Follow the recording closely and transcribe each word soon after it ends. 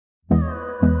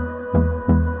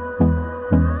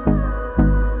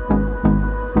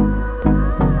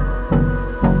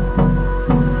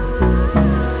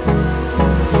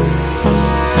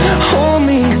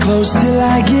close till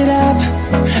I get up.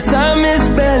 Time is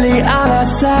barely on our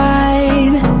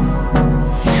side.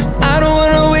 I don't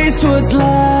wanna waste what's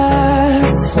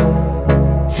left.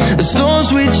 The storms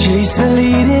we chase are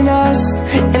leading us,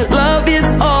 and love is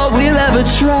all we'll ever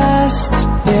trust.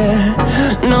 Yeah,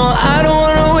 no, I don't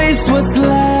wanna waste what's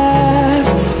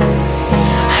left.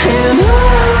 And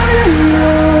on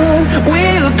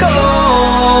we'll go,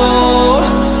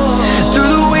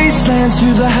 through the wastelands,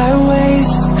 through the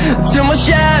highways, till my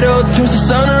shadow turns to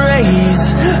sun rays.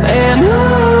 And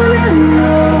on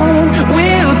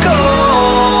we'll go,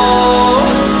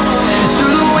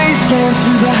 through the wastelands,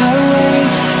 through the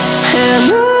highways, and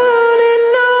on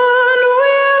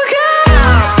we'll go.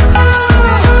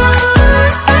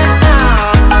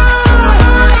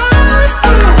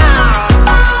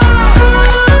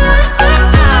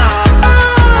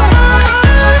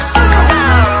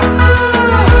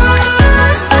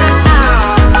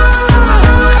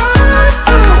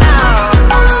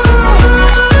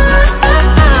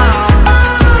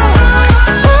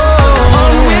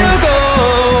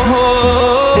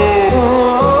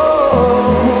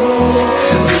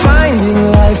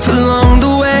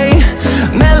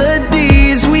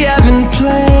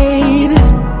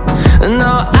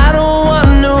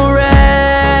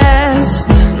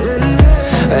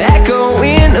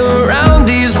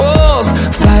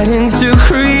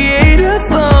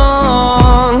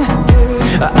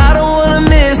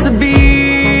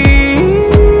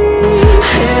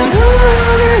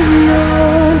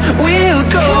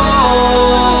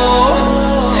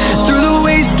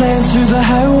 Through the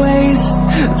highways,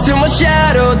 till my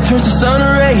shadow turns to sun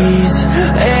rays.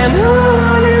 And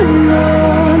on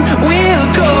we'll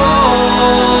go,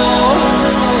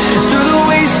 through the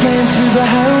wastelands, through the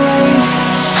highways,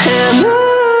 and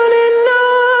on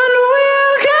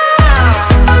we'll go.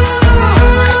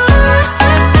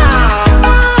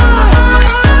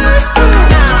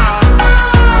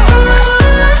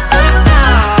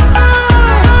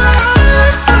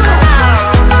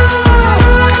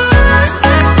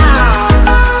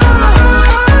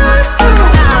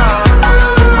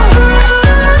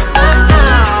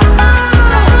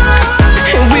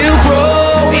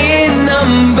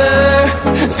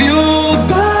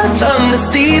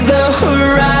 See the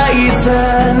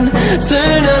horizon,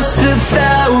 turn us to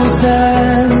thousands.